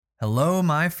Hello,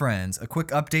 my friends. A quick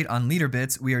update on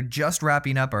LeaderBits. We are just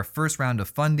wrapping up our first round of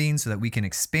funding so that we can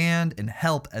expand and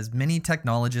help as many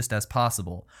technologists as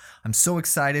possible. I'm so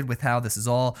excited with how this has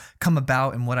all come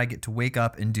about and what I get to wake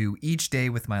up and do each day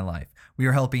with my life. We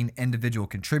are helping individual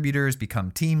contributors become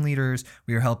team leaders.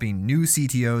 We are helping new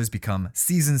CTOs become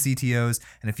seasoned CTOs.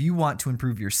 And if you want to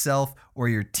improve yourself or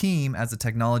your team as a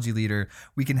technology leader,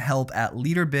 we can help at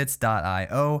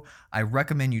leaderbits.io. I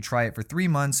recommend you try it for 3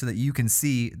 months so that you can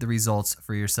see the results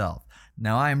for yourself.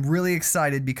 Now, I am really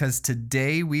excited because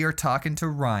today we are talking to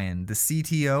Ryan, the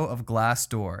CTO of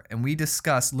Glassdoor, and we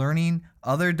discuss learning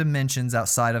other dimensions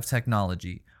outside of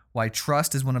technology, why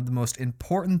trust is one of the most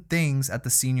important things at the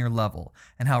senior level,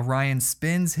 and how Ryan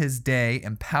spends his day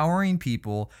empowering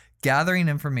people, gathering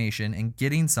information, and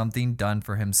getting something done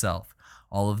for himself.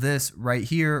 All of this right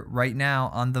here, right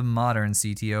now on the Modern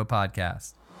CTO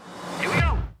Podcast. Here we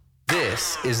go.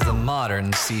 This is the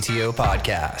Modern CTO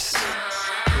Podcast.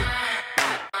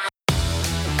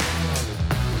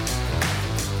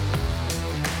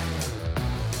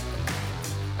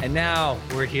 And now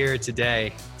we're here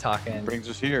today talking. Brings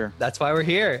us here. That's why we're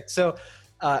here. So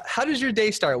how does your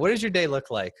day start? What does your day look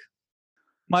like?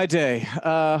 My day.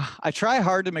 I try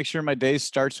hard to make sure my day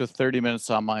starts with 30 minutes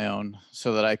on my own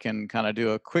so that I can kind of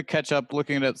do a quick catch up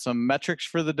looking at some metrics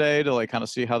for the day to kind of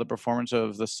see how the performance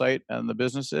of the site and the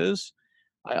business is.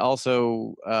 I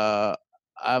also,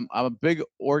 I'm a big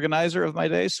organizer of my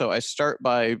day. So I start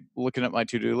by looking at my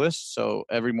to-do list. So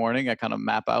every morning I kind of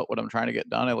map out what I'm trying to get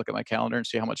done. I look at my calendar and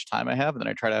see how much time I have. And then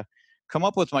I try to come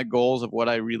up with my goals of what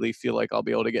I really feel like I'll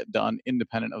be able to get done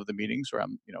independent of the meetings where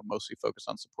I'm, mostly focused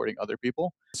on supporting other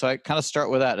people. So I kind of start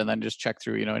with that and then just check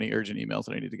through, any urgent emails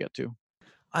that I need to get to.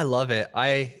 I love it.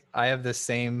 I have the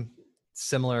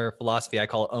similar philosophy. I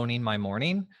call it owning my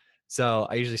morning. So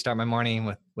I usually start my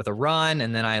morning with a run,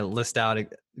 and then I list out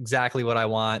exactly what I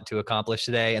want to accomplish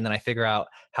today. And then I figure out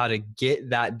how to get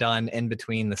that done in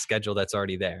between the schedule that's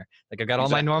already there. Like I got all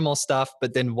my normal stuff,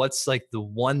 but then what's like the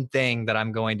one thing that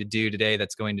I'm going to do today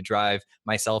that's going to drive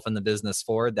myself and the business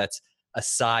forward that's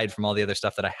aside from all the other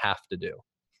stuff that I have to do.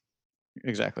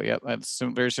 Exactly. Yep. That's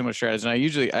very similar strategy.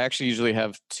 And I actually usually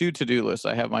have two to-do lists.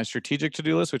 I have my strategic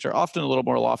to-do lists, which are often a little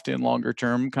more lofty and longer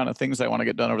term kind of things I want to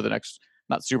get done over the next,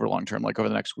 not super long term, like over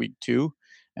the next week, too.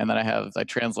 And then I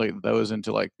translate those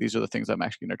into these are the things I'm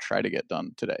actually going to try to get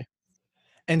done today.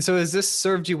 And so has this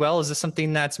served you well? Is this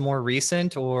something that's more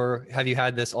recent, or have you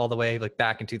had this all the way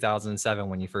back in 2007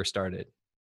 when you first started?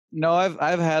 No,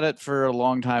 I've had it for a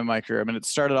long time in my career. I mean, it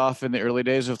started off in the early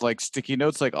days with sticky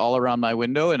notes all around my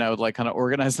window, and I would kind of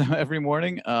organize them every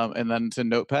morning, and then to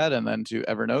Notepad, and then to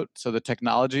Evernote. So the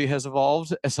technology has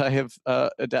evolved as I have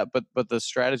adapted, but the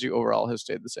strategy overall has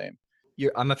stayed the same.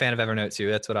 I'm a fan of Evernote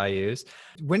too. That's what I use.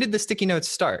 When did the sticky notes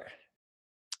start?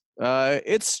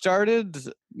 It started,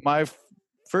 my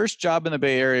first job in the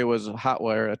Bay Area was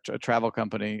Hotwire, a travel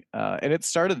company, and it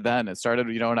started then. It started,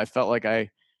 and I felt like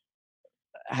I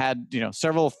had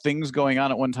several things going on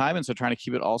at one time, and so trying to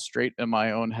keep it all straight in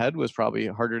my own head was probably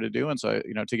harder to do. And so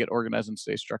to get organized and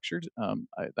stay structured,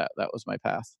 that was my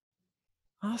path.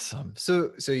 Awesome.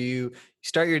 So you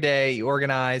start your day, you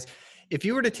organize. If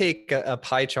you were to take a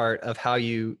pie chart of how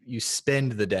you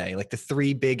spend the day, like the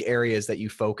three big areas that you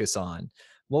focus on,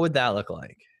 what would that look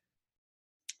like?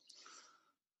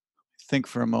 Think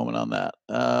for a moment on that.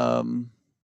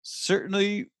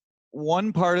 Certainly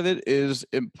one part of it is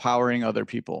empowering other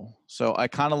people. So I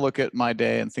kind of look at my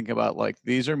day and think about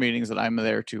these are meetings that I'm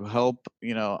there to help.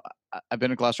 I've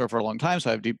been at Glassdoor for a long time, so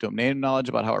I have deep domain knowledge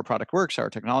about how our product works, how our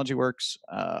technology works.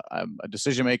 I'm a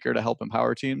decision maker to help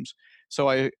empower teams.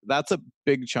 So that's a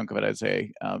big chunk of it, I'd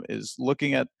say, is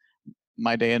looking at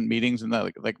my day in meetings, and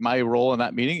that my role in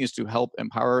that meeting is to help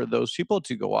empower those people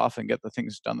to go off and get the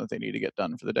things done that they need to get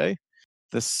done for the day.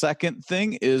 The second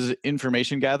thing is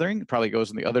information gathering. It probably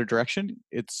goes in the other direction.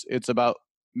 It's about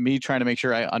me trying to make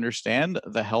sure I understand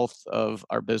the health of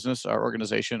our business, our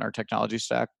organization, our technology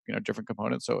stack, different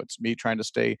components. So it's me trying to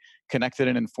stay connected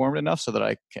and informed enough so that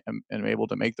I am able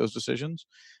to make those decisions.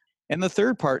 And the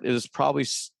third part is probably,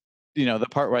 the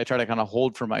part where I try to kind of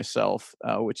hold for myself,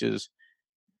 which is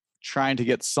trying to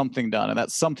get something done. And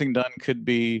that something done could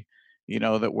be,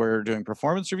 that we're doing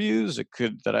performance reviews. It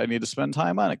could that I need to spend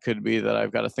time on. It could be that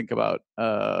I've got to think about,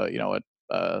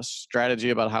 a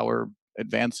strategy about how we're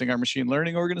advancing our machine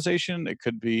learning organization. It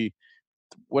could be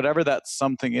whatever that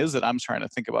something is that I'm trying to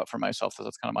think about for myself. So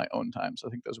that's kind of my own time. So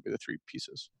I think those would be the three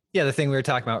pieces. Yeah, the thing we were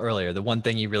talking about earlier, the one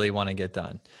thing you really want to get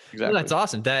done. Exactly. Well, that's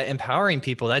awesome. That empowering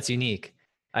people, that's unique.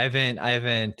 I haven't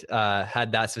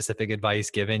had that specific advice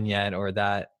given yet, or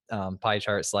that pie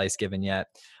chart slice given yet.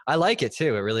 I like it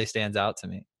too. It really stands out to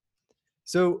me.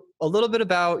 So a little bit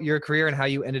about your career and how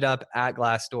you ended up at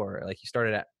Glassdoor. Like you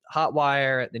started at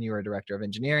Hotwire, then you were a director of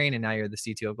engineering, and now you're the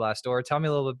CTO of Glassdoor. Tell me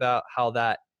a little bit about how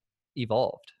that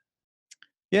evolved.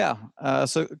 Yeah.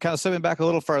 So kind of stepping back a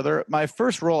little further, my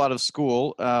first role out of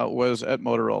school was at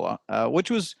Motorola, which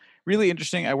was really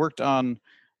interesting. I worked on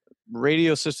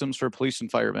radio systems for police and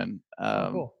firemen, Oh,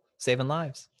 cool. Saving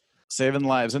lives. saving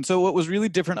lives. And so what was really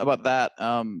different about that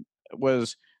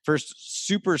was first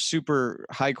super, super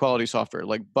high quality software.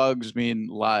 Like bugs mean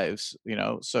lives,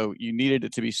 so you needed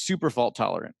it to be super fault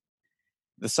tolerant.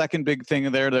 The second big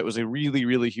thing there, that was a really,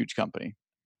 really huge company.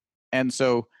 And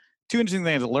so, two interesting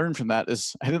things to learn from that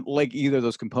is I didn't like either of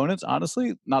those components,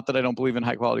 honestly. Not that I don't believe in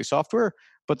high quality software,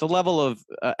 but the level of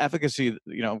efficacy,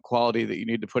 quality that you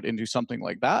need to put into something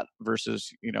like that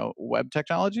versus, web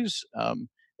technologies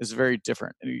is very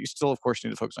different. And you still, of course, need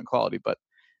to focus on quality, but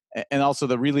and also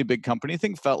the really big company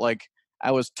thing felt like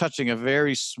I was touching a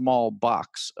very small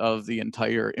box of the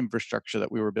entire infrastructure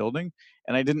that we were building,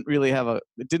 and I didn't really have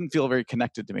it didn't feel very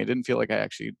connected to me. It didn't feel like I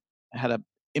actually had an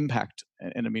impact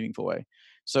in a meaningful way.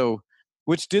 So,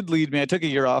 which did lead me. I took a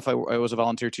year off. I was a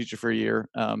volunteer teacher for a year,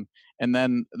 and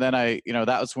then I,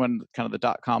 that was when kind of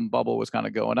the .com bubble was kind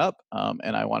of going up,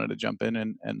 and I wanted to jump in,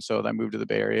 and so I moved to the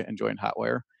Bay Area and joined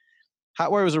Hotwire.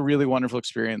 Hotwire was a really wonderful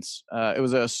experience. It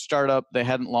was a startup. They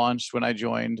hadn't launched when I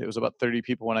joined. It was about 30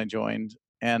 people when I joined.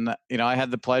 And, I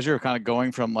had the pleasure of kind of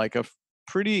going from like a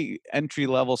pretty entry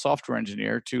level software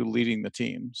engineer to leading the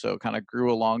team. So kind of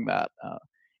grew along that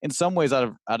in some ways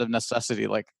out of necessity.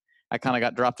 Like I kind of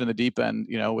got dropped in the deep end,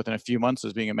 within a few months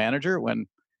as being a manager when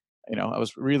I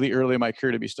was really early in my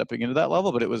career to be stepping into that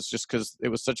level, but it was just because it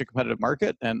was such a competitive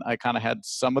market, and I kind of had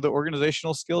some of the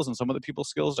organizational skills and some of the people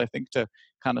skills, I think, to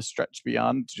kind of stretch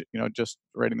beyond, just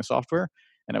writing the software,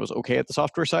 and I was okay at the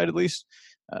software side at least.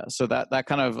 So that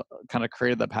kind of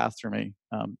created the path for me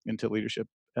into leadership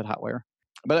at Hotwire.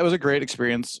 But it was a great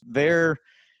experience there.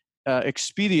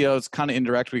 Expedia is kind of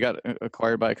indirect. We got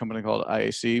acquired by a company called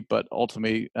IAC, but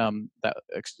ultimately that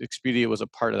Expedia was a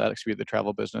part of that. Expedia, the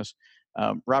travel business.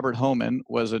 Robert Homan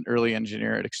was an early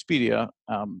engineer at Expedia,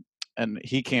 and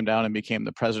he came down and became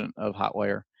the president of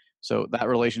Hotwire. So that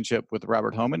relationship with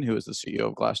Robert Homan, who is the CEO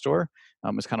of Glassdoor,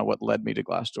 is kind of what led me to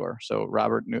Glassdoor. So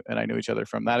Robert and I knew each other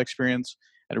from that experience.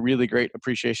 Had a really great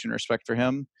appreciation and respect for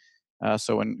him.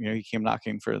 So when he came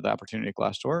knocking for the opportunity at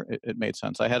Glassdoor, it made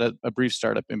sense. I had a brief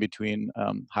startup in between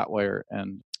Hotwire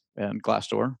and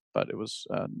Glassdoor, but it was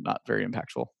not very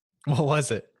impactful. What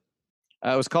was it?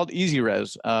 It was called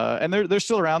EasyRes, and they're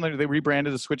still around. They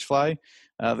rebranded as Switchfly.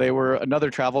 They were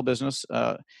another travel business.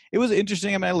 It was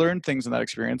interesting. I mean, I learned things in that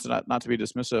experience, and not to be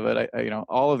dismissive of it.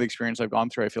 All of the experience I've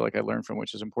gone through, I feel like I learned from,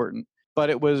 which is important.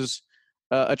 But it was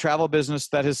a travel business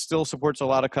that still supports a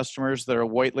lot of customers that are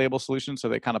white label solutions. So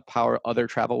they kind of power other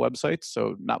travel websites.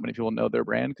 So not many people know their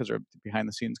brand because they're behind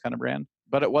the scenes kind of brand.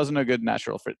 But it wasn't a good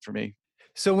natural fit for me.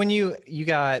 So when you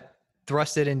got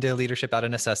thrusted into leadership out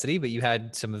of necessity, but you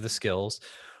had some of the skills,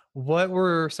 what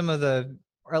were some of the,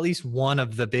 or at least one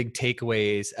of the big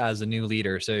takeaways as a new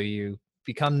leader? So you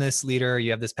become this leader,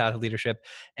 you have this path of leadership,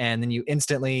 and then you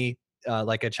instantly,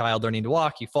 like a child learning to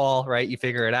walk, you fall, right? You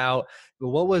figure it out. But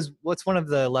what's one of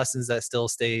the lessons that still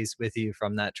stays with you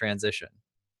from that transition?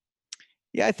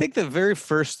 Yeah, I think the very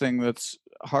first thing that's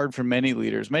hard for many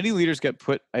leaders get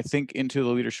put, I think, into the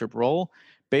leadership role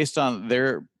based on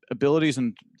their abilities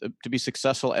and to be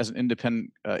successful as an independent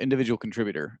individual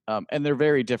contributor, and they're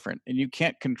very different, and you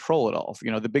can't control it all.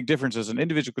 The big difference is an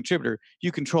individual contributor,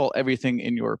 you control everything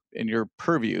in your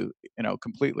purview,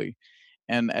 completely.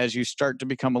 And as you start to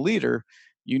become a leader,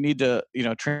 you need to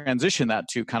transition that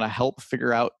to kind of help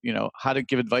figure out how to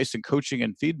give advice and coaching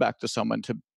and feedback to someone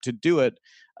to do it,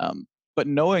 but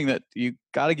knowing that you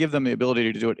got to give them the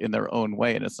ability to do it in their own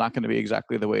way, and it's not going to be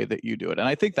exactly the way that you do it. And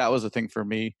I think that was the thing for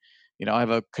me. I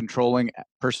have a controlling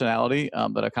personality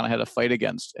that I kind of had to fight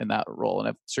against in that role, and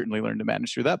I've certainly learned to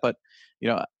manage through that. But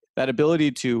that ability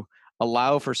to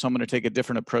allow for someone to take a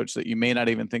different approach that you may not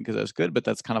even think is as good, but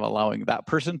that's kind of allowing that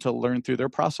person to learn through their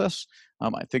process,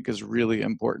 I think is really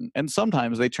important. And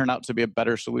sometimes they turn out to be a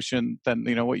better solution than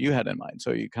what you had in mind.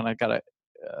 So you kind of got to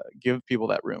give people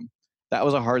that room. That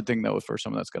was a hard thing though for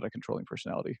someone that's got a controlling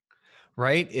personality.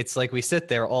 Right? It's like we sit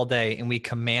there all day and we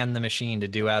command the machine to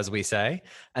do as we say,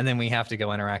 and then we have to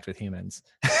go interact with humans.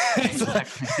 Yes.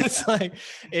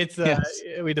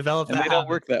 We develop And that they don't habit.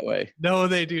 work that way. No,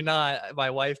 they do not. My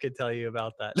wife could tell you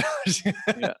about that.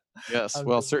 Yeah. Yes.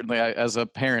 Well, certainly as a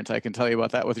parent, I can tell you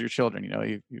about that with your children.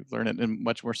 You learn it in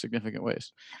much more significant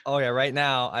ways. Oh yeah. Right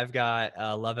now I've got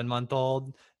a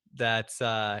 11-month-old that's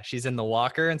she's in the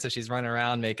walker, and so she's running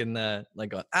around making the like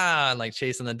going, and like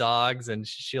chasing the dogs, and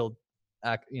she'll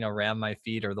ram my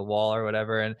feet or the wall or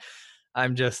whatever. And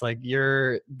I'm just like,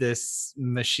 you're this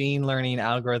machine learning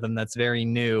algorithm that's very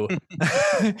new.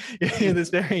 You're this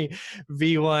very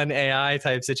V1 AI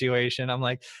type situation. I'm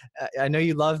like, I know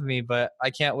you love me, but I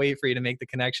can't wait for you to make the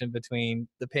connection between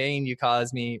the pain you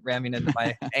caused me ramming into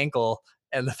my ankle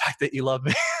and the fact that you love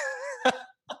me.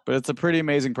 But it's a pretty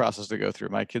amazing process to go through.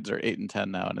 My kids are 8 and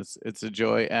 10 now, and it's a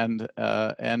joy and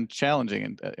challenging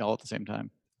and all at the same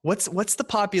time. What's the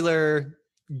popular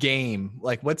game?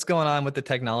 Like, what's going on with the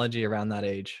technology around that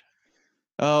age?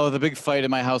 Oh, the big fight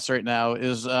in my house right now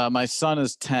is my son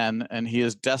is 10 and he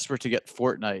is desperate to get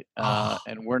Fortnite. Oh,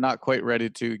 And we're not quite ready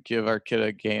to give our kid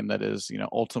a game that is,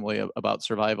 ultimately about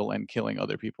survival and killing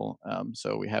other people.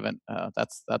 So we haven't,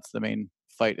 that's the main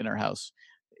fight in our house.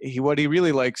 What he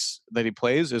really likes that he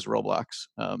plays is Roblox.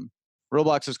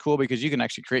 Roblox is cool because you can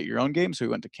actually create your own game. So he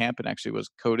went to camp and actually was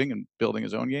coding and building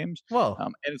his own games. whoa.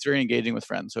 And it's very engaging with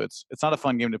friends. So it's not a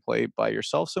fun game to play by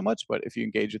yourself so much, but if you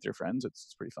engage with your friends,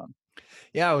 it's pretty fun.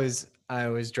 Yeah, I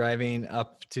was driving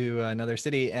up to another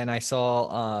city and I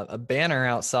saw a banner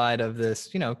outside of this,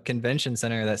 convention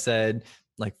center that said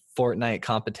like Fortnite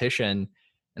competition,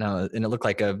 and it looked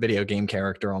like a video game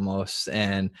character almost.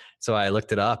 And so I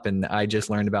looked it up, and I just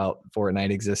learned about Fortnite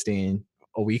existing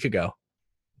a week ago.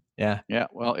 Yeah. Yeah,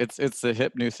 well, it's a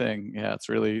hip new thing. Yeah, it's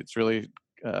really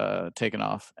taken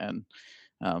off, and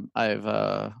I have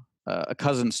a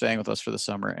cousin staying with us for the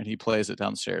summer, and he plays it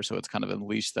downstairs. So it's kind of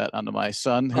unleashed that onto my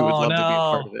son, who would Oh love to be a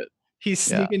part of no. it. He's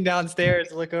Yeah, sneaking downstairs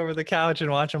to look over the couch and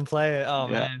watch him play it. Oh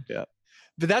yeah, man. yeah.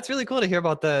 But that's really cool to hear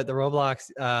about the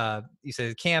Roblox. You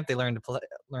said camp, they learn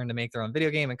to make their own video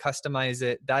game and customize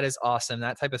it. That is awesome.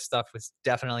 That type of stuff was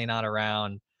definitely not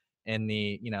around in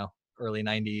the early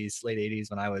 '90s, late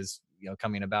 '80s when I was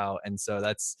coming about. And so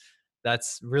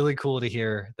that's really cool to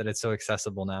hear that it's so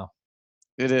accessible now.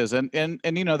 It is, and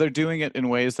they're doing it in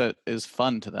ways that is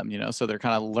fun to them. So they're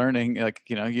kind of learning. Like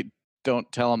you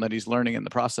don't tell him that he's learning in the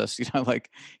process.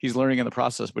 Like he's learning in the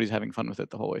process, but he's having fun with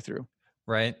it the whole way through.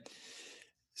 Right.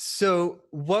 So,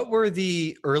 what were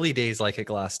the early days like at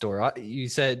Glassdoor? You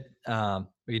said,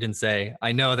 you didn't say.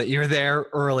 I know that you're there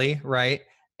early, right?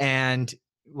 And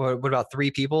what about 3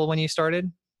 people when you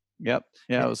started? Yep,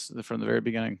 yeah, Yeah. it was from the very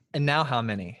beginning. And now, how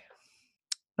many?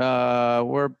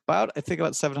 We're I think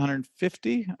about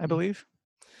 750, I Mhm. believe.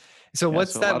 So, Yeah,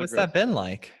 what's so a that? lot of What's growth. that been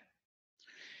like?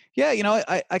 Yeah,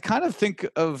 I kind of think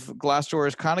of Glassdoor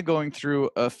as kind of going through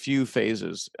a few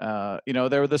phases. There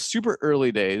were the super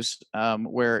early days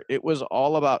where it was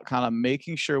all about kind of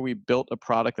making sure we built a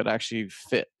product that actually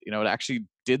fit. It actually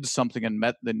did something and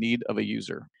met the need of a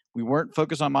user. We weren't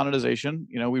focused on monetization.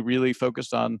 We really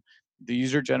focused on the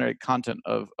user-generated content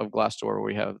of Glassdoor, where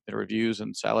we have the reviews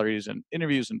and salaries and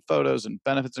interviews and photos and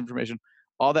benefits information,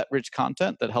 all that rich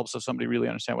content that helps if somebody really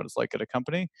understand what it's like at a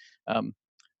company. Um,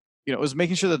 it was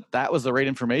making sure that that was the right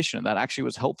information and that actually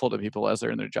was helpful to people as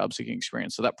they're in their job seeking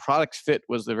experience. So that product fit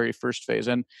was the very first phase.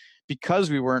 And because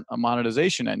we weren't a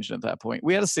monetization engine at that point,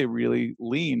 we had to stay really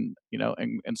lean,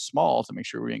 and small to make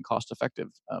sure we were being cost effective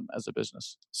as a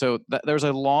business. So there was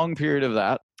a long period of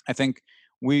that. I think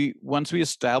once we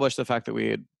established the fact that we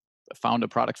had found a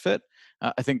product fit,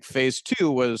 I think phase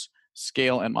two was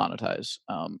scale and monetize.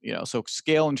 So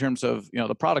scale in terms of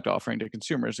the product offering to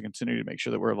consumers to continue to make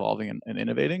sure that we're evolving and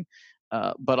innovating,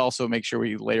 but also make sure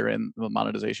we layer in the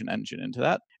monetization engine into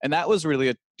that. And that was really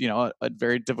a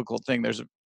very difficult thing.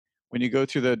 When you go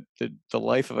through the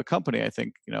life of a company, I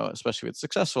think especially if it's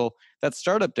successful, that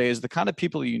startup days, the kind of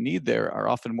people you need there are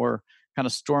often more kind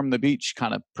of storm the beach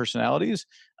kind of personalities.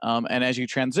 And as you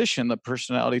transition, the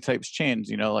personality types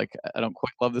change. Like I don't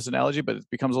quite love this analogy, but it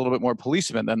becomes a little bit more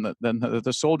policeman than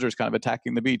the soldiers kind of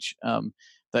attacking the beach.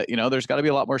 That there's got to be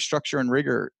a lot more structure and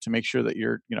rigor to make sure that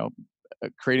you're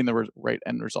creating the right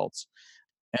end results.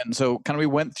 And so kind of we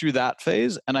went through that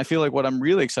phase. And I feel like what I'm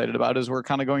really excited about is we're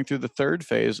kind of going through the third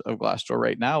phase of Glassdoor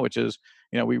right now, which is,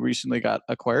 we recently got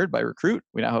acquired by Recruit.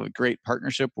 We now have a great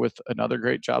partnership with another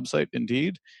great job site,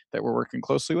 Indeed, that we're working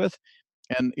closely with.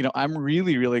 And, I'm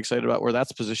really, really excited about where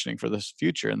that's positioning for this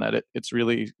future and that it's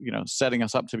really, setting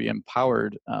us up to be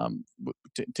empowered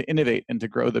to innovate and to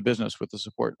grow the business with the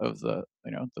support of the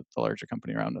larger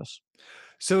company around us.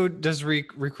 So, does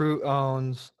Recruit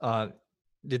owns?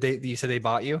 Did they? You said they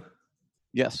bought you?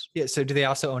 Yes. Yeah. So, do they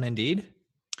also own Indeed?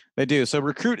 They do. So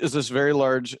Recruit is this very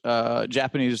large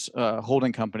Japanese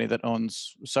holding company that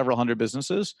owns several hundred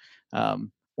businesses.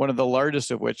 One of the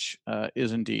largest of which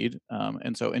is Indeed,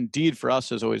 and so Indeed for us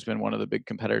has always been one of the big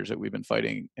competitors that we've been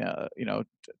fighting, to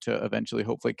eventually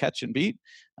hopefully catch and beat.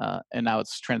 And now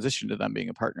it's transitioned to them being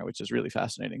a partner, which is really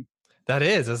fascinating. That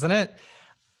is, isn't it?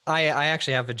 I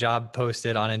actually have a job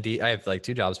posted on Indeed. I have like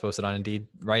 2 jobs posted on Indeed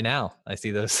right now. I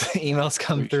see those emails So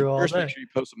come you should through all first make day. sure you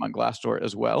post them on Glassdoor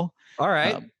as well. All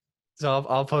right. Um, So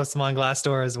I'll post them on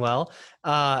Glassdoor as well.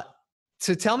 Uh,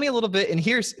 so tell me a little bit. And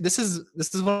this is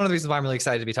one of the reasons why I'm really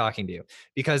excited to be talking to you,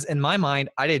 because in my mind,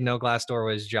 I didn't know Glassdoor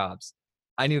was jobs.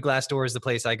 I knew Glassdoor is the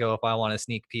place I go if I want to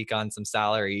sneak peek on some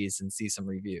salaries and see some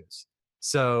reviews.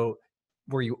 So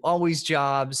were you always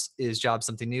jobs? Is jobs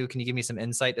something new? Can you give me some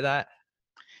insight to that?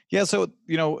 Yeah, so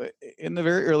in the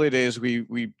very early days,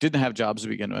 we didn't have jobs to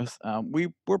begin with. We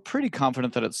were pretty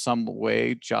confident that at some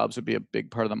way jobs would be a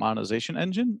big part of the monetization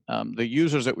engine. The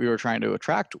users that we were trying to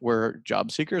attract were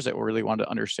job seekers that really wanted to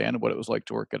understand what it was like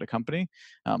to work at a company,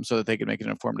 so that they could make an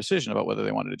informed decision about whether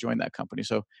they wanted to join that company.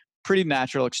 So pretty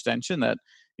natural extension that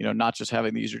not just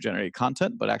having the user generated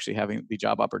content, but actually having the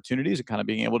job opportunities and kind of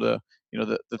being able to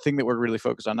the thing that we're really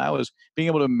focused on now is being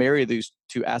able to marry these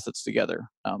two assets together.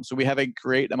 So we have a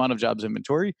great amount of jobs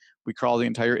inventory. We crawl the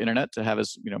entire internet to have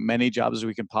as many jobs as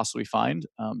we can possibly find,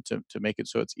 to make it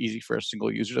so it's easy for a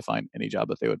single user to find any job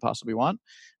that they would possibly want.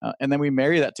 And then we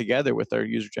marry that together with our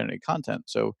user generated content.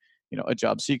 So a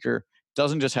job seeker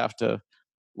doesn't just have to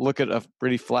look at a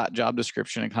pretty flat job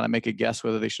description and kind of make a guess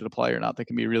whether they should apply or not. They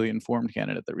can be a really informed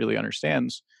candidate that really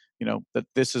understands that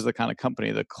this is the kind of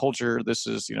company, the culture, this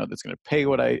is that's going to pay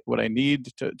what I need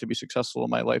to be successful in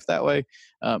my life that way.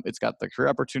 It's got the career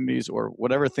opportunities or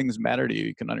whatever things matter to you.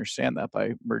 You can understand that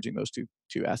by merging those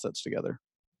two assets together.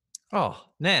 Oh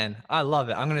man, I love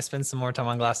it. I'm going to spend some more time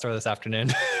on Glassdoor this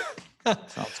afternoon.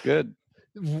 Sounds good.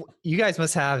 You guys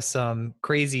must have some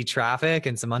crazy traffic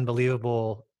and some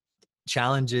unbelievable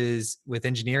challenges with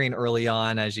engineering early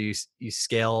on as you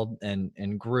scaled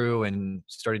and grew and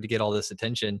started to get all this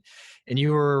attention, and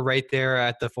you were right there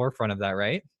at the forefront of that,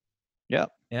 right? Yeah.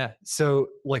 Yeah. So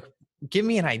like, give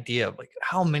me an idea of like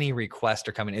how many requests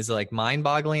are coming. Is it like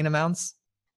mind-boggling amounts?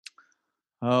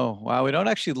 Oh, wow. We don't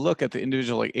actually look at the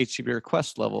individual like HTTP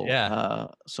request level. Yeah,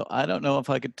 So I don't know if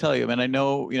I could tell you. I mean, I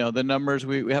know, the numbers,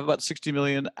 we have about 60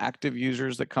 million active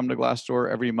users that come to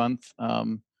Glassdoor every month.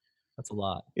 that's a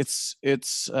lot. It's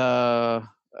an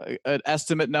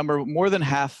estimate number, more than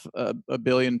half a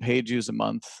billion page views a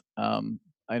month.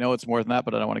 I know it's more than that,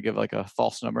 but I don't want to give like a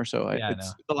false number. So Yeah, I know.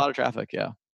 it's a lot of traffic.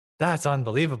 Yeah. That's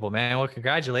unbelievable, man. Well,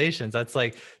 congratulations. That's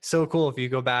like so cool if you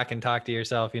go back and talk to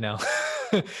yourself,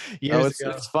 Oh, years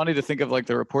ago. it's funny to think of like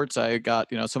the reports I got,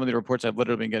 some of the reports I've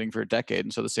literally been getting for a decade.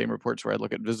 And so the same reports where I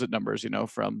look at visit numbers,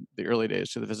 from the early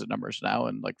days to the visit numbers now,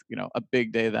 and like, a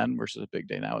big day then versus a big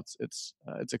day now. It's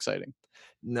exciting.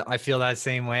 No, I feel that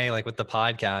same way, like with the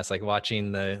podcast, like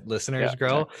watching the Yeah, listeners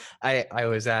grow. exactly. I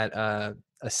was at a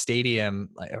stadium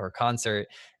or a concert,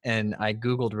 and I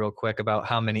Googled real quick about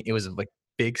how many, it was like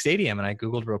big stadium. And I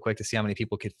Googled real quick to see how many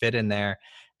people could fit in there.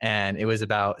 And it was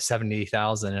about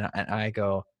 70,000.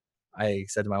 I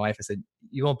said to my wife, I said,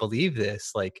 you won't believe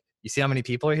this. Like, you see how many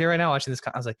people are here right now watching this?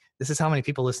 I was like, this is how many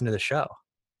people listen to the show.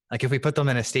 Like if we put them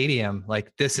in a stadium,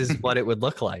 like this is what it would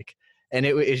look like. And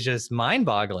it is just mind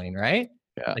boggling, right?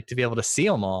 Yeah. Like to be able to see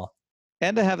them all.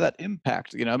 And to have that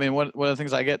impact, I mean, one of the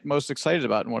things I get most excited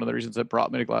about, and one of the reasons that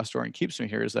brought me to Glassdoor and keeps me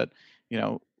here, is that, you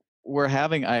know, we're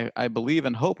having, I believe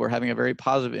and hope we're having a very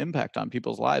positive impact on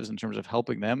people's lives in terms of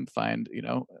helping them find,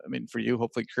 I mean, for you,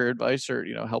 hopefully career advice or,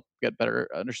 help get better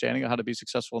understanding of how to be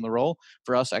successful in the role.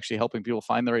 For us, actually helping people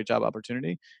find the right job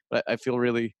opportunity. But I feel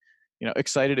really,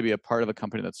 excited to be a part of a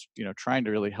company that's, trying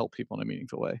to really help people in a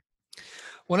meaningful way.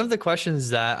 One of the questions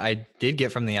that I did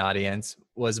get from the audience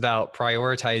was about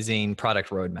prioritizing product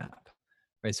roadmap,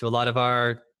 right? So a lot of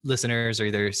our listeners are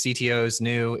either CTOs,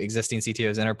 new, existing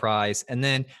CTOs, enterprise, and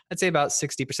then I'd say about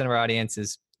 60% of our audience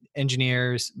is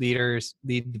engineers, leaders,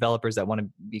 lead developers that want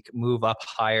to move up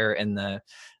higher in the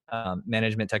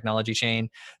management technology chain.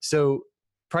 So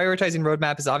prioritizing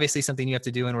roadmap is obviously something you have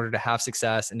to do in order to have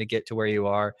success and to get to where you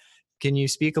are. Can you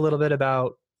speak a little bit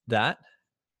about that?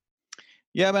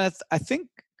 Yeah, but I think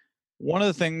one of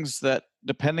the things that,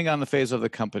 depending on the phase of the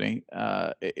company,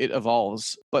 it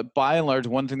evolves. But by and large,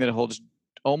 one thing that holds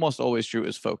almost always true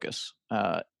is focus.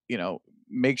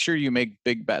 Make sure you make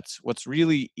big bets. What's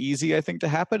really easy, I think, to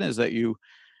happen is that you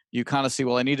kind of see,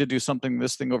 well, I need to do something,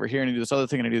 this thing over here, and I do this other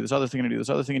thing, and I do this other thing, and I do this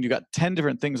other thing, and you got 10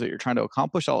 different things that you're trying to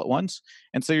accomplish all at once,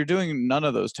 and so you're doing none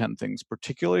of those 10 things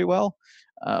particularly well.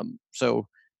 So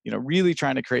really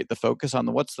trying to create the focus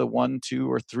on what's the 1,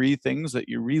 2, or 3 things that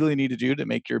you really need to do to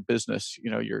make your business,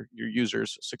 your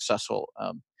users successful.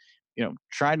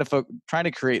 Trying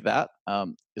to create that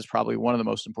is probably one of the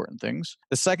most important things.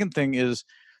 The second thing is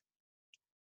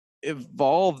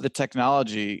evolve the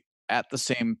technology at the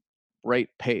same right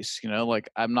pace. Like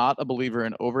I'm not a believer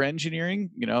in over engineering.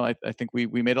 I think we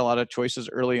made a lot of choices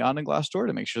early on in Glassdoor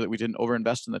to make sure that we didn't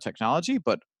overinvest in the technology,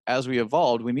 but as we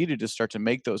evolved, we needed to start to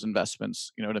make those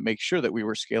investments, to make sure that we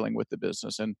were scaling with the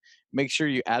business, and make sure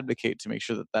you advocate to make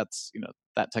sure that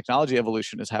that technology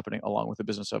evolution is happening along with the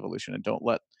business evolution, and don't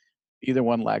let either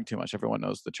one lag too much. Everyone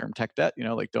knows the term tech debt,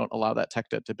 like don't allow that tech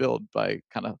debt to build by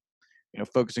kind of,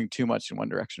 focusing too much in one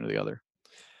direction or the other.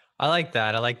 I like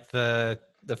that. I like the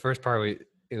first part.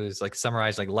 It was like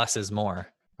summarized like less is more,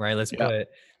 right? Yeah.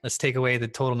 Let's take away the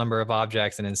total number of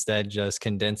objects and instead just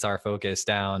condense our focus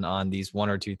down on these one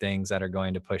or two things that are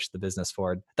going to push the business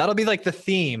forward. That'll be like the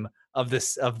theme of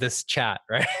this chat,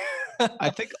 right?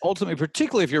 I think ultimately,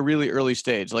 particularly if you're really early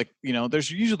stage, like, there's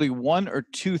usually one or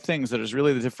two things that is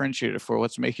really the differentiator for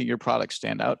what's making your product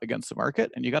stand out against the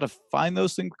market. And you got to find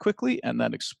those things quickly and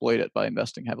then exploit it by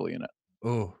investing heavily in it.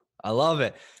 Ooh, I love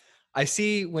it. I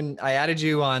see when I added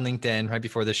you on LinkedIn right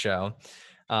before the show.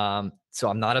 So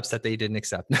I'm not upset that you didn't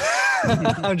accept.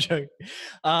 I'm joking.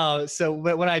 So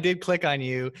when I did click on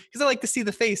you, because I like to see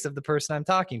the face of the person I'm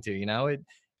talking to,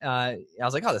 I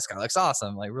was like, oh, this guy looks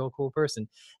awesome, like real cool person.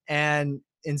 And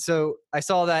so I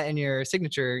saw that in your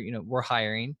signature, we're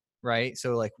hiring, right?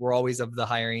 So like we're always of the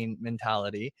hiring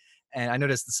mentality. And I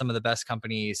noticed that some of the best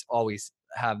companies always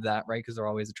have that, right? Because they're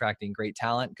always attracting great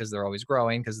talent, because they're always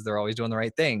growing, because they're always doing the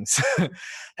right things. And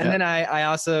then I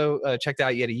also checked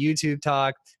out, you had a YouTube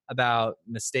talk about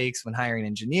mistakes when hiring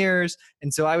engineers.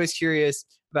 And so I was curious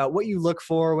about what you look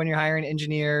for when you're hiring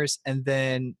engineers, and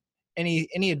then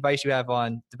any advice you have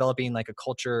on developing like a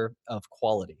culture of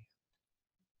quality.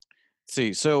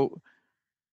 See, so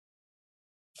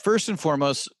first and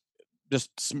foremost,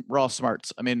 just raw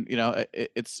smarts. I mean,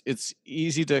 it's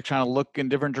easy to kind of look in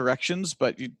different directions,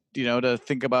 but to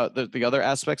think about the other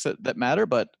aspects that matter.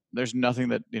 But there's nothing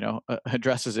that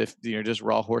addresses if just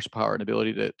raw horsepower and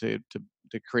ability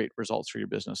to create results for your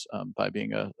business by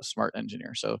being a smart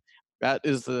engineer. So that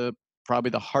is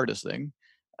probably the hardest thing.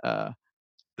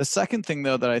 The second thing,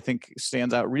 though, that I think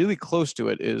stands out really close to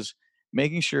it is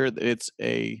making sure that it's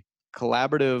a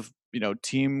collaborative,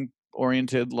 team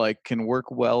oriented, like can work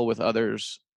well with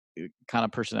others kind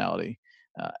of personality.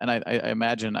 And I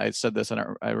imagine I said this, and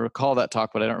I recall that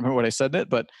talk, but I don't remember what I said in it.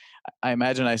 But I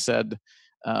imagine I said,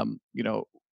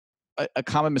 a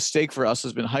common mistake for us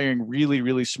has been hiring really,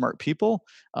 really smart people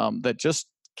that just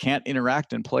can't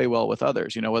interact and play well with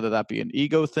others, whether that be an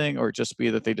ego thing or just be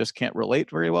that they just can't relate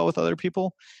very well with other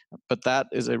people. But that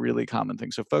is a really common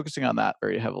thing. So focusing on that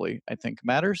very heavily, I think,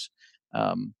 matters.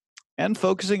 And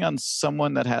focusing on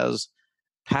someone that has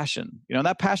passion. And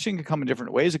that passion can come in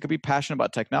different ways. It could be passion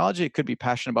about technology. It could be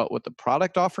passion about what the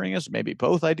product offering is. Maybe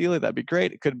both, ideally. That'd be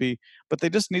great. It could be, but they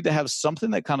just need to have something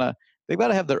that they've got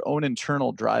to have their own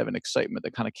internal drive and excitement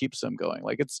that kind of keeps them going.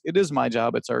 Like it is my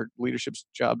job. It's our leadership's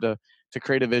job to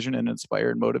create a vision and inspire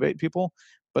and motivate people.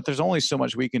 But there's only so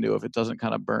much we can do if it doesn't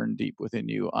kind of burn deep within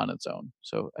you on its own.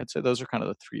 So I'd say those are kind of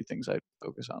the three things I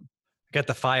focus on. Get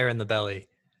the fire in the belly.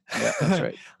 Yeah, that's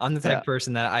right. I'm the type of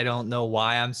person that I don't know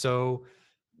why I'm so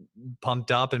pumped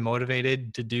up and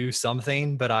motivated to do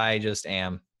something, but I just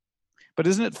am. But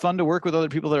isn't it fun to work with other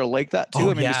people that are like that too?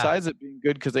 Oh, I mean, yeah. Besides it being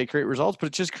good because they create results, but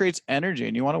it just creates energy,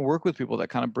 and you want to work with people that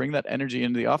kind of bring that energy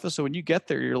into the office. So when you get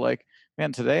there, you're like,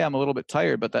 man, today I'm a little bit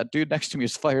tired, but that dude next to me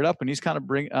is fired up, and he's kind of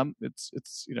bringing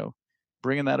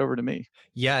that over to me.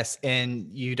 Yes, and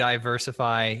you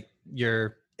diversify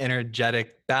your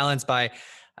energetic balance by,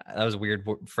 that was a weird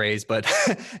phrase, but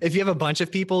if you have a bunch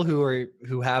of people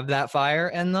who have that fire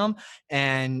in them,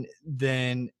 and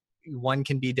then one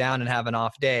can be down and have an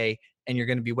off day, and you're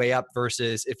going to be way up,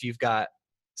 versus if you've got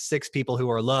 6 people who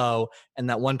are low and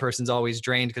that one person's always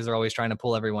drained because they're always trying to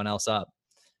pull everyone else up.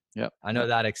 Yeah, I know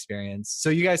that experience. So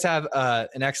you guys have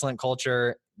an excellent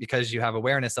culture because you have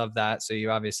awareness of that. So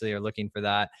you obviously are looking for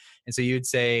that. And so you'd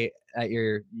say that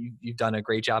you've done a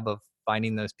great job of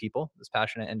finding those people, those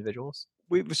passionate individuals.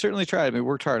 We've certainly tried. I mean, we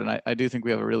worked hard, and I do think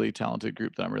we have a really talented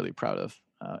group that I'm really proud of.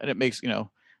 And it makes,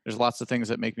 there's lots of things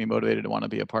that make me motivated to want to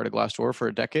be a part of Glassdoor for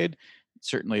a decade.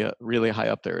 Certainly really high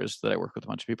up there is that I work with a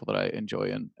bunch of people that I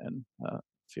enjoy and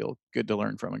feel good to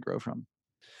learn from and grow from.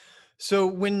 So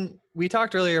when we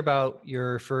talked earlier about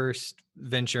your first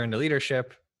venture into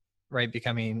leadership, right,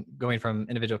 going from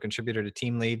individual contributor to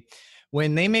team lead,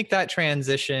 when they make that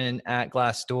transition at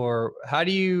Glassdoor, how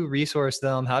do you resource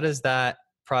them? How does that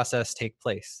process take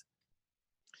place?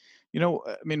 I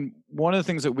mean, one of the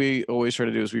things that we always try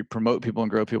to do is we promote people and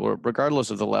grow people,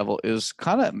 regardless of the level, is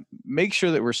kind of make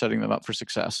sure that we're setting them up for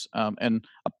success. And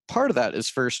a part of that is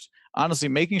first honestly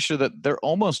making sure that they're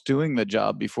almost doing the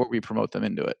job before we promote them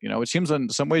into it. It seems in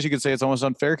some ways you could say it's almost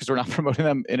unfair because we're not promoting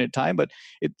them in a time, but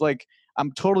it's like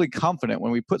I'm totally confident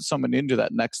when we put someone into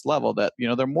that next level that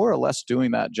they're more or less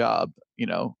doing that job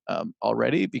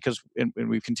already, because and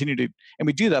we continue to, and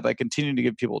we do that by continuing to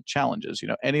give people challenges.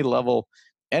 Any level,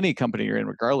 any company you're in,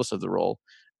 regardless of the role,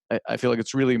 I feel like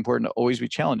it's really important to always be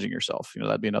challenging yourself.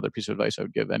 That'd be another piece of advice I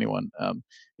would give anyone.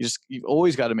 You've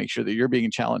always got to make sure that you're being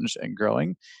challenged and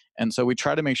growing. And so we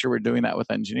try to make sure we're doing that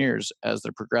with engineers as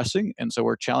they're progressing. And so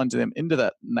we're challenging them into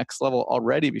that next level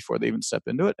already before they even step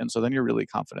into it. And so then you're really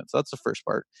confident. So that's the first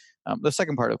part. The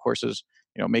second part, of course, is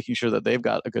making sure that they've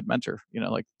got a good mentor.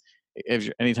 Like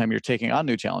anytime you're taking on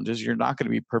new challenges, you're not going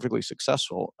to be perfectly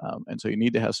successful, and so you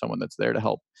need to have someone that's there to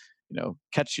help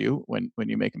catch you when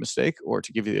you make a mistake, or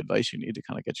to give you the advice you need to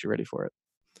kind of get you ready for it.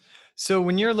 So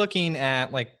when you're looking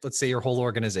at, like, let's say your whole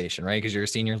organization, right? Because you're a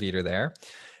senior leader there,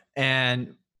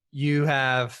 and you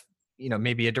have,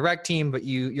 maybe a direct team, but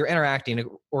you're interacting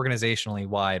organizationally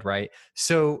wide, right?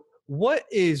 So what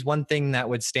is one thing that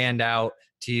would stand out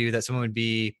to you that someone would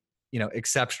be,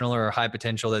 exceptional or high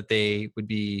potential, that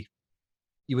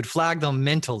you would flag them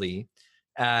mentally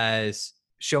as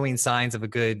showing signs of a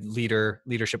good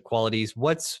leadership qualities?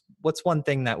 What's one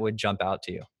thing that would jump out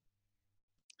to you?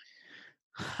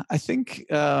 I think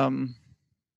probably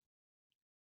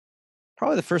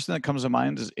the first thing that comes to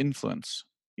mind is influence.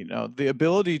 The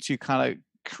ability to kind of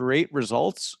create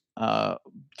results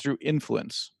through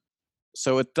influence.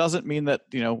 So it doesn't mean that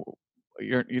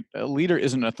a leader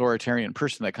isn't an authoritarian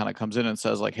person that kind of comes in and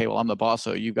says like, "Hey, well, I'm the boss,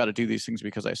 so you've got to do these things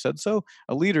because I said so."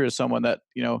 A leader is someone that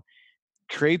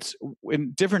creates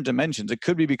in different dimensions. It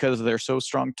could be because they're so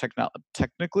strong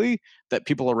technically that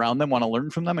people around them want to learn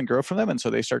from them and grow from them, and so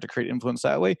they start to create influence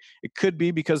that way. It could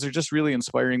be because they're just really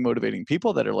inspiring, motivating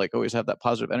people that are like always have that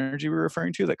positive energy we're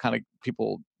referring to, that kind of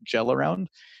people gel around.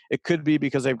 It could be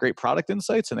because they have great product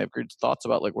insights and they have great thoughts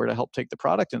about like where to help take the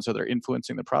product, and so they're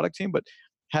influencing the product team. But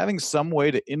having some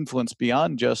way to influence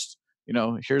beyond just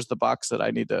here's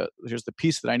the here's the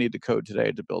piece that I need to code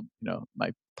today to build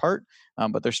my part,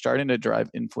 but they're starting to drive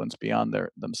influence beyond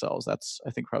themselves. That's,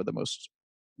 I think, probably the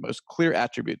most clear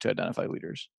attribute to identify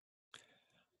leaders.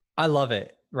 I love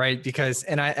it, right? Because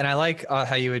and I like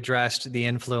how you addressed the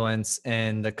influence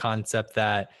and the concept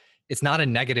that it's not a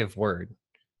negative word,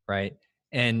 right?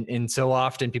 And so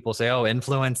often people say, "Oh,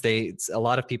 influence." A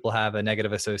lot of people have a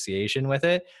negative association with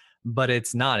it, but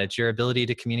it's not. It's your ability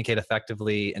to communicate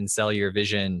effectively and sell your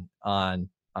vision on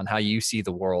how you see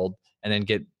the world, and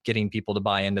then getting people to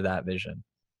buy into that vision.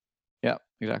 Yeah,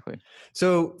 exactly.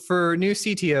 So for new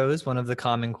CTOs, one of the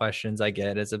common questions I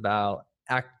get is about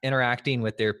interacting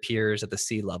with their peers at the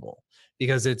C level,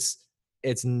 because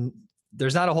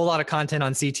there's not a whole lot of content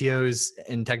on CTOs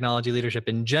and technology leadership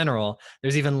in general.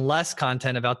 There's even less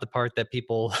content about the part that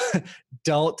people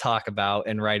don't talk about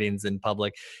in writings in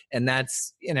public, and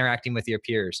that's interacting with your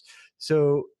peers.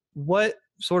 So what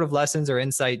sort of lessons or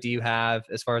insight do you have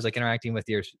as far as like interacting with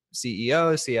your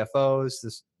CEOs,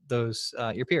 CFOs,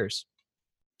 your peers?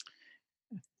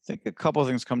 I think a couple of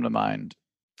things come to mind.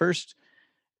 First,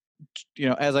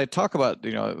 as I talk about,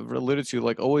 alluded to,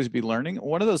 like, always be learning.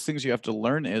 One of those things you have to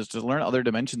learn is to learn other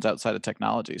dimensions outside of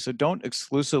technology. So don't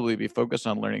exclusively be focused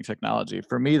on learning technology.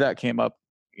 For me, that came up,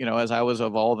 as I was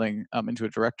evolving into a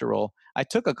director role. I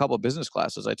took a couple of business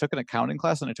classes. I took an accounting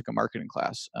class and I took a marketing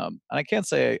class. And I can't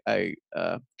say I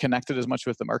connected as much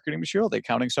with the marketing material. The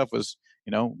accounting stuff was,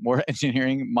 more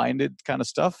engineering minded kind of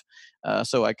stuff.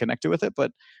 So I connected with it,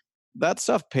 but that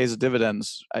stuff pays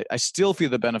dividends. I still feel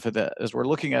the benefit that as we're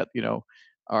looking at,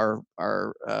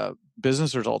 our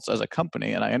business results as a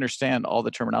company, and I understand all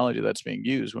the terminology that's being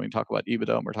used when we talk about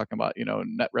EBITDA, and we're talking about,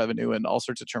 net revenue and all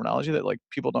sorts of terminology that like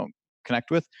people don't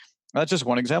connect with. That's just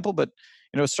one example, but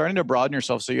starting to broaden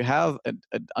yourself so you have an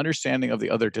understanding of the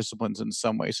other disciplines in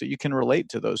some way, so you can relate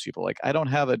to those people. Like, I don't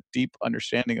have a deep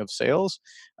understanding of sales,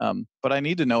 but I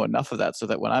need to know enough of that so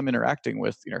that when I'm interacting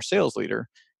with our sales leader,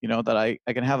 that I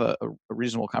can have a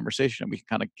reasonable conversation and we can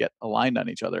kind of get aligned on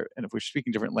each other. And if we're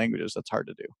speaking different languages, that's hard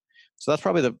to do. So that's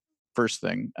probably the first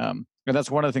thing. And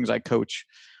that's one of the things I coach,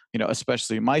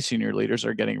 especially my senior leaders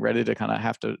are getting ready to kind of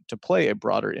have to play a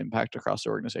broader impact across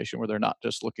the organization, where they're not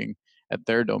just looking at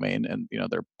their domain and,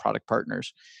 their product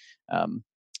partners,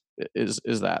 is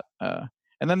that.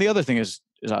 And then the other thing is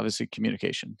obviously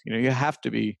communication. You have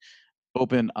to be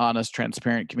open, honest,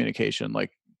 transparent communication. Like,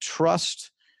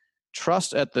 trust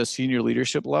at the senior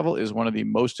leadership level is one of the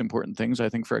most important things, I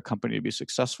think, for a company to be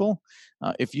successful.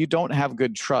 If you don't have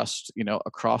good trust,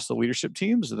 across the leadership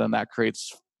teams, then that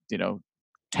creates,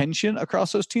 tension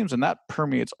across those teams, and that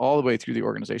permeates all the way through the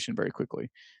organization very quickly.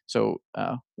 So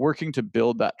working to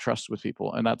build that trust with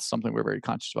people, and that's something we're very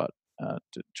conscious about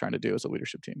trying to do as a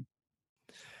leadership team.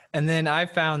 And then I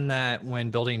found that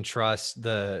when building trust,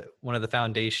 the one of the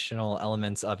foundational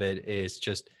elements of it is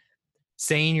just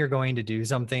saying you're going to do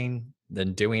something,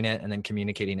 then doing it, and then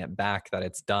communicating it back that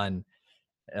it's done.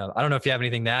 I don't know if you have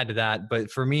anything to add to that,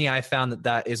 but for me, I found that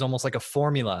that is almost like a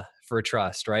formula for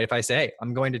trust, right? If I say, hey,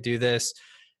 I'm going to do this,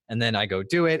 and then I go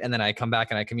do it, and then I come back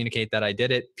and I communicate that I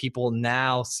did it, people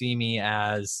now see me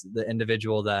as the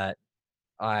individual that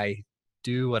I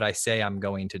do what I say I'm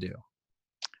going to do.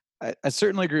 I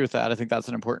certainly agree with that. I think that's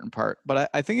an important part, but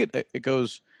I think it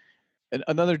goes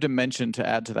another dimension to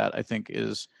add to that. I think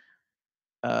is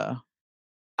uh,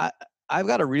 I I've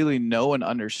got to really know and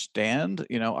understand,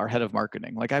 our head of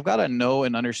marketing. Like I've got to know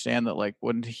and understand that like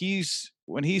when he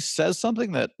says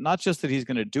something, that not just that he's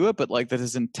going to do it, but like that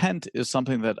his intent is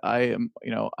something that I am,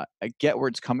 I get where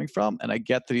it's coming from, and I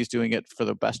get that he's doing it for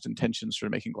the best intentions for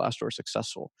making Glassdoor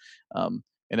successful.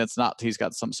 And it's not he's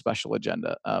got some special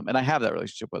agenda. And I have that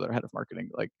relationship with our head of marketing.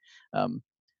 Um,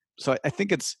 so I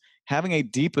think it's having a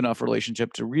deep enough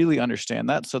relationship to really understand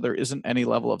that, so there isn't any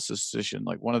level of suspicion.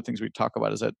 Like one of the things we talk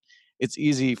about is that it's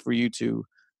easy for you to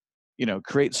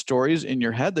create stories in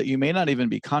your head that you may not even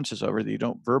be conscious over, that you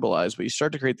don't verbalize, but you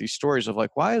start to create these stories of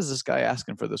like, why is this guy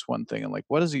asking for this one thing, and like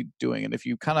what is he doing? And if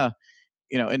you kind of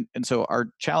and so our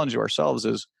challenge to ourselves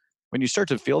is, when you start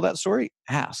to feel that story,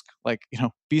 ask, like,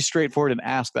 be straightforward and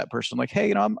ask that person, like,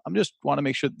 hey, I'm just want to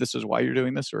make sure that this is why you're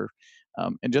doing this, or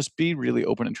and just be really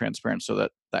open and transparent, so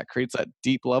that that creates that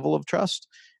deep level of trust,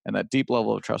 and that deep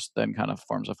level of trust then kind of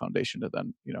forms a foundation to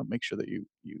then make sure that you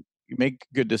make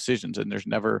good decisions, and there's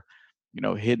never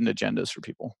hidden agendas for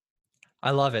people.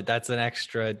 I love it. That's an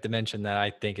extra dimension that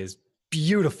I think is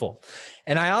beautiful.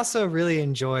 And I also really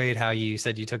enjoyed how you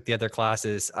said you took the other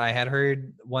classes. I had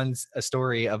heard once a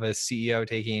story of a CEO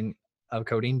taking a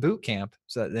coding boot camp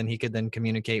so that then he could then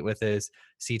communicate with his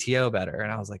CTO better. And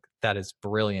I was like, that is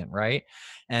brilliant, right?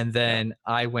 And Yeah. then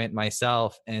I went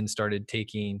myself and started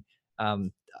taking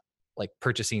um, like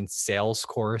purchasing sales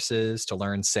courses to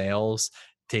learn sales,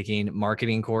 taking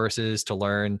marketing courses to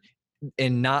learn,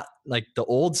 and not like the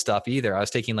old stuff either. I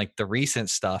was taking like the recent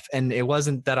stuff. And it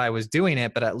wasn't that I was doing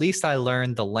it, but at least I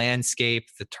learned the landscape,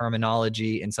 the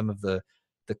terminology, and some of the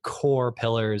core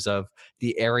pillars of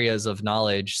the areas of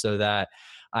knowledge, so that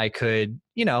I could,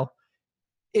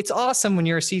 it's awesome when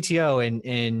you're a CTO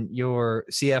and your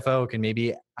CFO can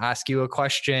maybe ask you a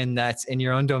question that's in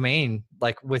your own domain,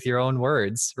 like with your own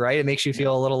words, right? It makes you Yeah,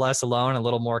 feel a little less alone, a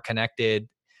little more connected.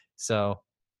 So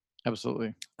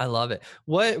absolutely. I love it.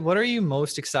 What are you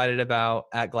most excited about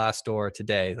at Glassdoor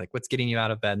today? Like what's getting you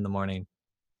out of bed in the morning?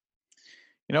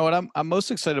 What I'm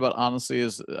most excited about, honestly,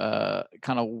 is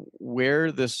kind of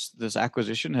where this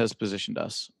acquisition has positioned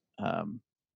us. Um,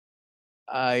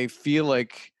 I feel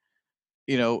like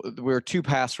we're two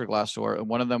paths for Glassdoor, and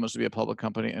one of them was to be a public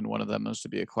company, and one of them was to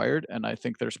be acquired. And I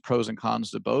think there's pros and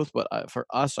cons to both. But for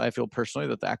us, I feel personally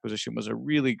that the acquisition was a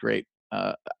really great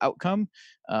outcome.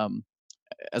 Um,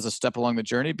 as a step along the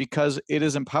journey, because it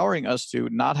is empowering us to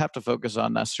not have to focus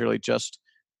on necessarily just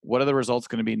what are the results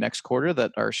going to be next quarter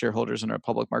that our shareholders and our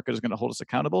public market is going to hold us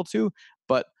accountable to,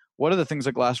 but what are the things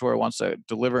that Glassdoor wants to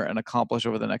deliver and accomplish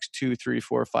over the next 2, 3,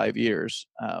 4, 5 years.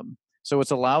 So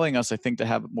it's allowing us, I think, to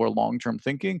have more long-term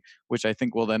thinking, which I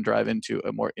think will then drive into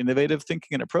a more innovative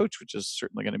thinking and approach, which is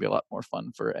certainly going to be a lot more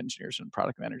fun for engineers and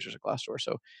product managers at Glassdoor.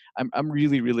 So I'm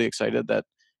really, really excited that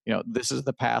this is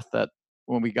the path that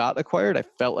when we got acquired, I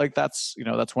felt like that's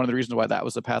one of the reasons why that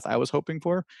was the path I was hoping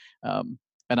for. Um,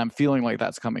 and I'm feeling like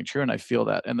that's coming true, and I feel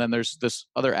that. And then there's this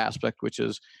other aspect, which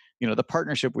is, the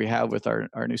partnership we have with our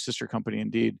new sister company,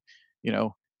 Indeed. You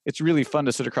know, it's really fun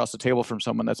to sit across the table from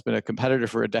someone that's been a competitor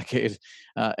for a decade,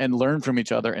 and learn from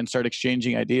each other and start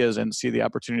exchanging ideas and see the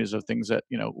opportunities of things that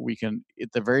we can,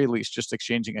 at the very least, just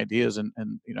exchanging ideas and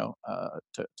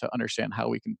to understand how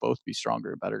we can both be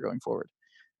stronger and better going forward.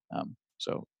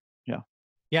 So yeah.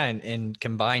 Yeah, and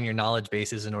combine your knowledge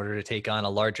bases in order to take on a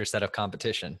larger set of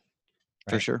competition,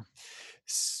 For right? sure.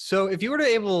 So if you were to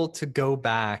able to go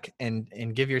back and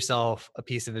give yourself a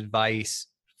piece of advice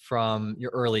from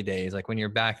your early days, like when you're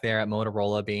back there at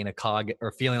Motorola being a cog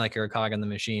or feeling like you're a cog in the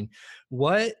machine,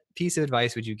 what piece of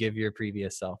advice would you give your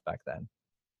previous self back then?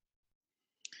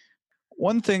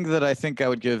 One thing that I think I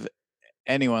would give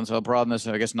anyone, so I'll broaden this,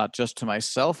 I guess, not just to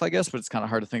myself, I guess, but it's kind of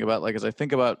hard to think about. Like, as I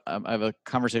think about, I have a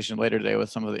conversation later today with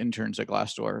some of the interns at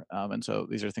Glassdoor. And so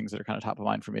these are things that are kind of top of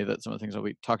mind for me, that some of the things I'll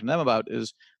be talking to them about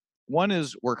is, one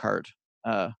is work hard.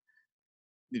 Uh,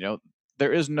 you know,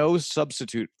 there is no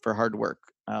substitute for hard work.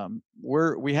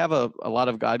 We have a lot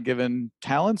of God-given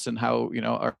talents and how,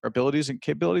 our abilities and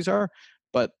capabilities are,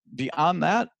 but beyond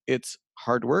that, it's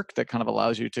hard work that kind of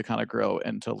allows you to kind of grow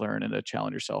and to learn and to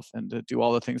challenge yourself and to do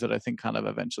all the things that I think kind of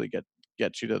eventually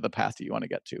get you to the path that you want to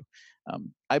get to.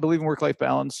 I believe in work-life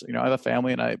balance. I have a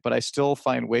family, but I still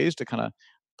find ways to kind of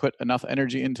put enough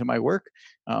energy into my work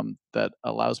that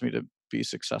allows me to be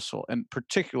successful. And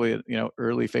particularly,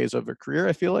 early phase of a career,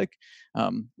 I feel like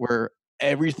where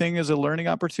everything is a learning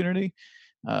opportunity.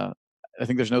 I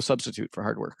think there's no substitute for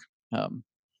hard work.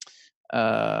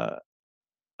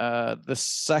 The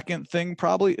second thing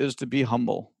probably is to be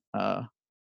humble.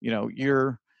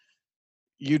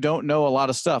 You don't know a lot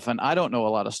of stuff, and I don't know a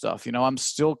lot of stuff. I'm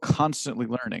still constantly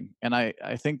learning, and I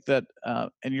think that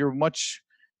and you're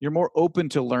more open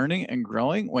to learning and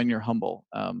growing when you're humble.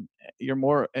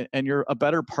 You're a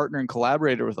better partner and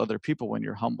collaborator with other people when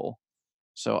you're humble.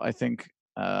 So I think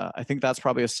that's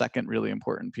probably a second really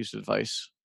important piece of advice.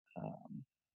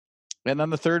 And then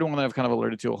the third one that I've kind of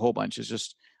alerted to a whole bunch is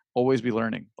just always be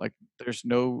learning. Like there's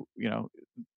no,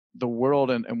 the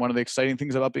world and one of the exciting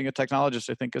things about being a technologist,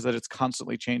 I think, is that it's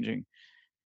constantly changing.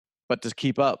 But to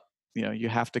keep up, you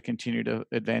have to continue to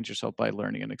advance yourself by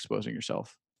learning and exposing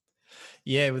yourself.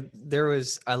 Yeah,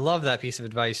 I love that piece of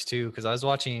advice too, because I was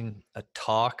watching a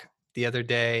talk the other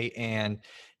day and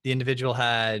the individual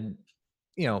had,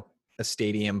 a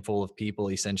stadium full of people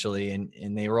essentially,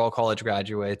 and they were all college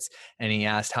graduates. And he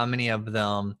asked how many of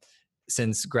them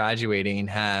since graduating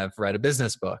have read a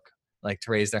business book, like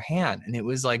to raise their hand. And it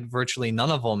was like virtually none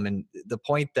of them. And the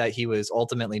point that he was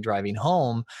ultimately driving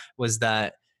home was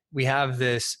that we have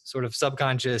this sort of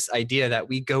subconscious idea that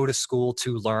we go to school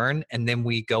to learn and then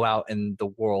we go out in the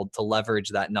world to leverage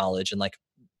that knowledge. And like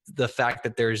the fact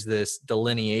that there's this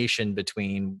delineation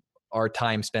between our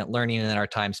time spent learning and our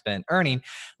time spent earning,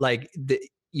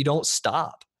 you don't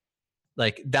stop.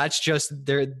 Like that's just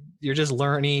there. You're just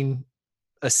learning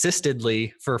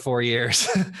assistedly for 4 years,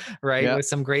 right? Yeah. With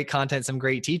some great content, some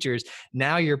great teachers.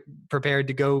 Now you're prepared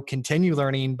to go continue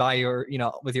learning by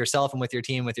with yourself and with your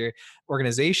team, with your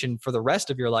organization for the rest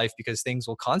of your life, because things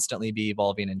will constantly be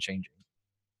evolving and changing.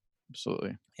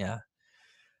 Absolutely. Yeah,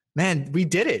 man, we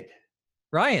did it.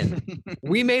 Ryan,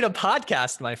 we made a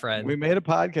podcast, my friend. We made a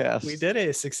podcast. We did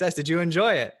it. Success. Did you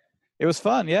enjoy it? It was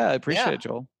fun. Yeah, I appreciate it,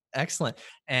 Joel. Excellent.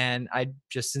 And I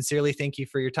just sincerely thank you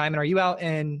for your time. And are you out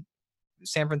in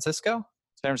San Francisco?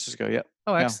 San Francisco, yeah.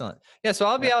 Oh, excellent. Yeah, so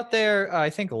I'll be out there, I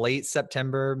think late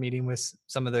September, meeting with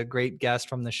some of the great guests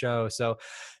from the show. So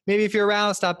maybe if you're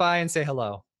around, stop by and say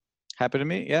hello. Happy to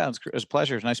meet. Yeah, it's a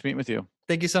pleasure. It's nice meeting with you.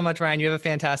 Thank you so much, Ryan. You have a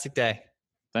fantastic day.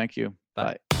 Thank you.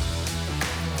 Bye.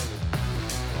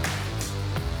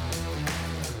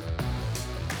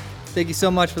 Thank you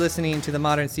so much for listening to the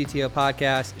Modern CTO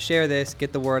podcast. Share this,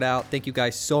 get the word out. Thank you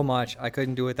guys so much. I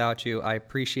couldn't do it without you. I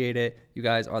appreciate it. You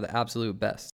guys are the absolute best.